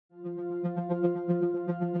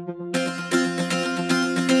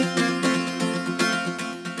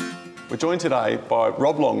joined today by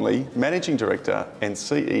Rob Longley, Managing Director and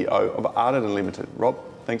CEO of Ardiden Limited. Rob,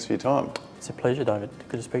 thanks for your time. It's a pleasure, David.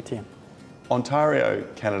 Good to speak to you. Ontario,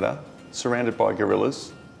 Canada, surrounded by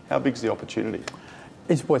gorillas. How big's the opportunity?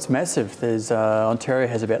 It's massive. Ontario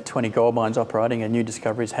has about 20 gold mines operating and new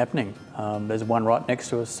discoveries happening. There's one right next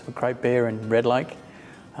to us, Great Bear and Red Lake.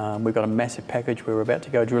 We've got a massive package where we're about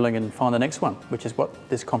to go drilling and find the next one, which is what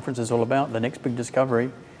this conference is all about, the next big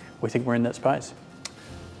discovery. We think we're in that space.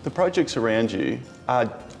 The projects around you are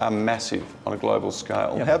massive on a global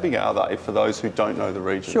scale. Yep. How big are they for those who don't know the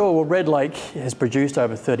region? Sure, well, Red Lake has produced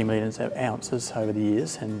over 30 million ounces over the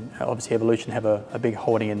years, and obviously Evolution have a big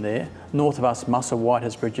holding in there. North of us, Musselwhite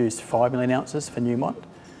has produced 5 million ounces for Newmont,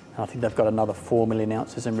 and I think they've got another 4 million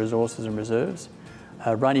ounces in resources and reserves.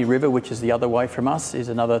 Rainy River, which is the other way from us, is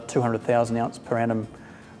another 200,000 ounce per annum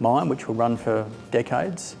mine, which will run for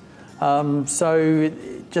decades. So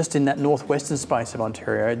just in that northwestern space of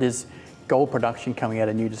Ontario, there's gold production coming out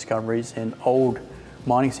of new discoveries and old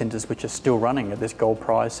mining centres which are still running at this gold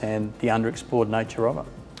price and the underexplored nature of it.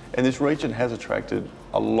 And this region has attracted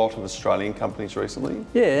a lot of Australian companies recently?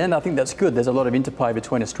 Yeah, and I think that's good. There's a lot of interplay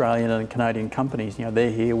between Australian and Canadian companies. You know, they're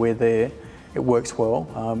here, we're there. It works well.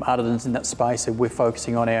 Ardiden's in that space, and we're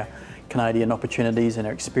focusing on our Canadian opportunities and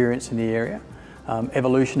our experience in the area.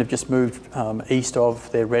 Evolution have just moved east of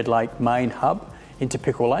their Red Lake main hub into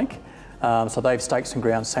Pickle Lake. So they've staked some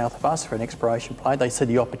ground south of us for an exploration play. They see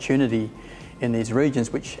the opportunity in these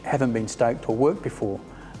regions which haven't been staked or worked before.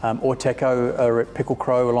 Orteco are at Pickle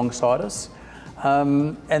Crow alongside us.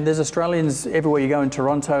 And there's Australians everywhere you go in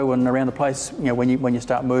Toronto and around the place, you know, when you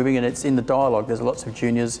start moving, and it's in the dialogue. There's lots of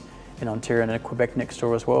juniors in Ontario and Quebec next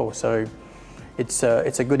door as well. So it's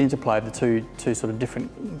a good interplay of the two sort of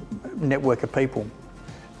different network of people.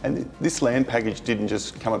 And this land package didn't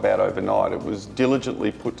just come about overnight. It was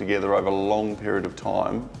diligently put together over a long period of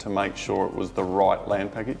time to make sure it was the right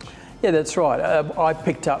land package? Yeah, that's right. I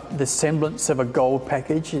picked up the semblance of a gold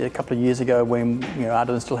package a couple of years ago when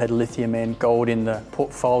Ardiden still had lithium and gold in the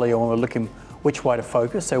portfolio, and we were looking which way to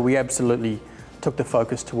focus. So we absolutely took the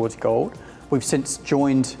focus towards gold. We've since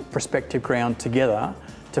joined prospective ground together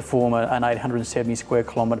to form an 870 square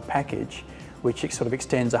kilometre package, which sort of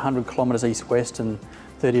extends 100 kilometres east-west and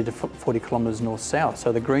 30 to 40 kilometres north-south.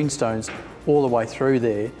 So the greenstones all the way through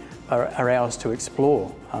there are ours to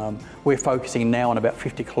explore. We're focusing now on about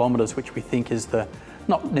 50 kilometres, which we think is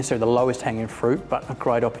not necessarily the lowest hanging fruit, but a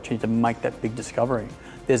great opportunity to make that big discovery.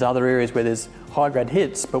 There's other areas where there's high-grade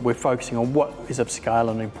hits, but we're focusing on what is of scale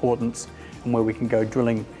and importance and where we can go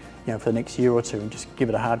drilling for the next year or two and just give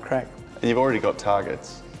it a hard crack. And you've already got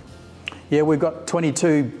targets? Yeah, we've got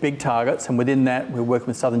 22 big targets, and within that we're working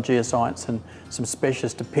with Southern Geoscience and some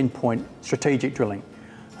specialists to pinpoint strategic drilling.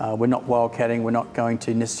 We're not wildcatting, we're not going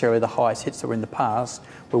to necessarily the highest hits that were in the past.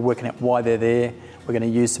 We're working out why they're there. We're going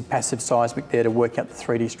to use some passive seismic there to work out the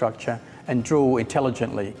 3D structure and drill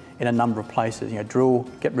intelligently in a number of places. Drill,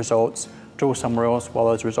 get results, drill somewhere else while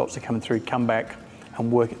those results are coming through, come back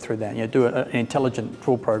and work it through that. Do an intelligent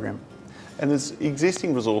drill program. And there's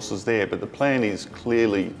existing resources there, but the plan is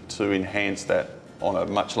clearly to enhance that on a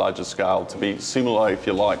much larger scale, to be similar, if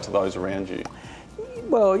you like, to those around you.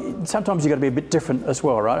 Well, sometimes you've got to be a bit different as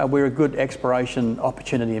well, right? We're a good exploration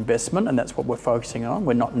opportunity investment, and that's what we're focusing on.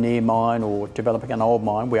 We're not near mine or developing an old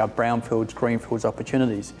mine. We are brownfields, greenfields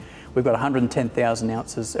opportunities. We've got 110,000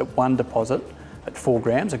 ounces at one deposit at 4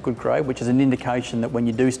 grams, a good grade, which is an indication that when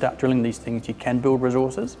you do start drilling these things, you can build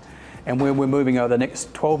resources. And when we're moving over the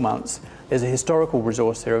next 12 months, there's a historical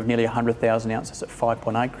resource there of nearly 100,000 ounces at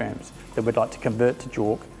 5.8 grams that we'd like to convert to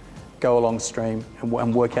JORC, go along stream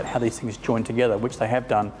and work out how these things join together, which they have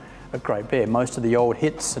done at Great Bear. Most of the old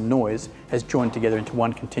hits and noise has joined together into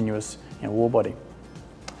one continuous ore body.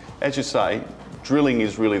 As you say, drilling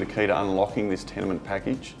is really the key to unlocking this tenement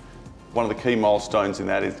package. One of the key milestones in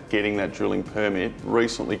that is getting that drilling permit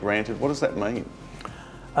recently granted. What does that mean?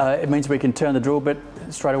 It means we can turn the drill bit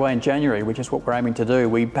straight away in January, which is what we're aiming to do.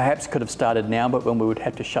 We perhaps could have started now, but when we would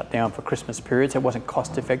have to shut down for Christmas periods, it wasn't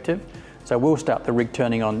cost effective. So we'll start the rig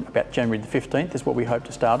turning on about January the 15th is what we hope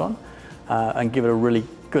to start on, and give it a really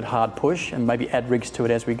good hard push and maybe add rigs to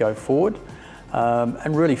it as we go forward,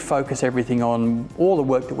 and really focus everything on all the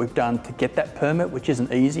work that we've done to get that permit, which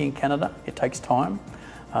isn't easy in Canada. It takes time.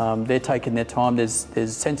 They're taking their time. There's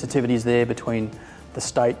sensitivities there between the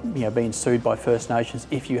state being sued by First Nations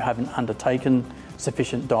if you haven't undertaken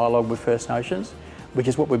sufficient dialogue with First Nations, which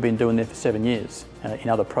is what we've been doing there for 7 years in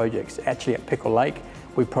other projects. Actually at Pickle Lake,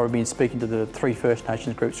 we've probably been speaking to the 3 First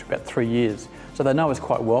Nations groups for about 3 years. So they know us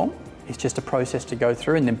quite well. It's just a process to go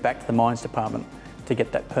through and then back to the mines department to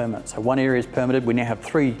get that permit. So one area is permitted. We now have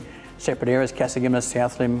 3 separate areas, Casagimas,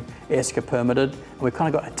 South Limb, Esker permitted, and we've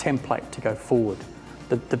kind of got a template to go forward.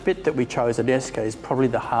 The bit that we chose at Esker is probably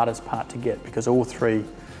the hardest part to get because all three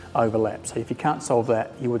overlap. So if you can't solve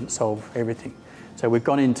that, you wouldn't solve everything. So we've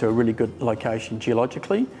gone into a really good location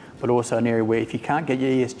geologically, but also an area where if you can't get your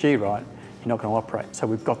ESG right, you're not going to operate. So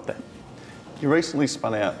we've got that. You recently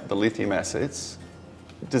spun out the lithium assets.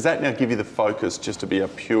 Does that now give you the focus just to be a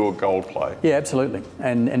pure gold play? Yeah, absolutely,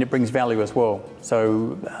 and it brings value as well.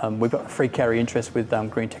 So we've got a free carry interest with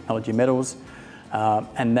Green Technology Metals,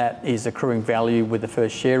 and that is accruing value with the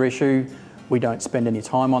first share issue. We don't spend any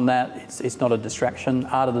time on that. It's not a distraction.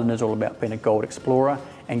 Ardiden is all about being a gold explorer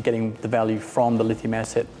and getting the value from the lithium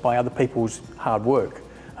asset by other people's hard work,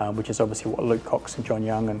 which is obviously what Luke Cox and John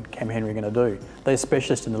Young and Cam Henry are going to do. They're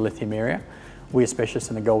specialists in the lithium area. We're specialists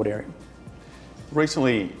in the gold area.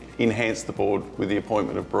 Recently enhanced the board with the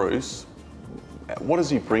appointment of Bruce. What does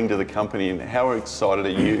he bring to the company and how excited are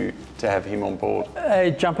you to have him on board?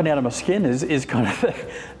 Jumping out of my skin is kind of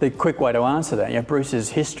the quick way to answer that. You know, Bruce's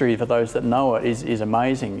history, for those that know it, is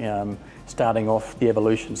amazing. Starting off the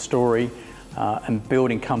evolution story and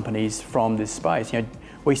building companies from this space. You know,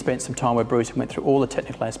 we spent some time with Bruce and went through all the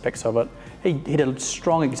technical aspects of it. He did a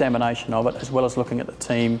strong examination of it, as well as looking at the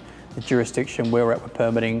team, the jurisdiction, where we're at with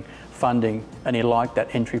permitting, funding, and he liked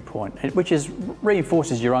that entry point, which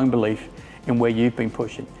reinforces your own belief in where you've been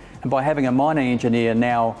pushing. And by having a mining engineer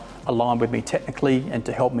now aligned with me technically and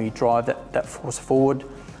to help me drive that force forward,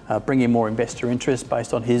 bring in more investor interest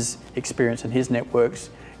based on his experience and his networks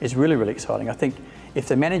is really, really exciting. I think if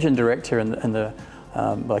the managing director and the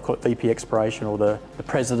they call it VP Exploration, or the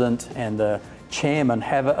president and the chairman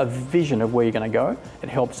have a vision of where you're going to go, it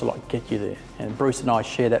helps to get you there. And Bruce and I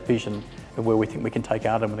share that vision of where we think we can take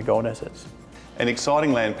Ardiden with the gold assets. An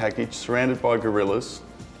exciting land package surrounded by gorillas,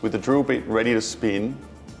 with the drill bit ready to spin,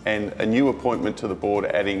 and a new appointment to the board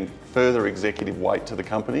adding further executive weight to the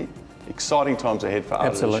company. Exciting times ahead for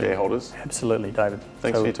Ardiden shareholders. Absolutely, David.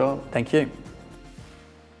 Thanks for your time. Thank you.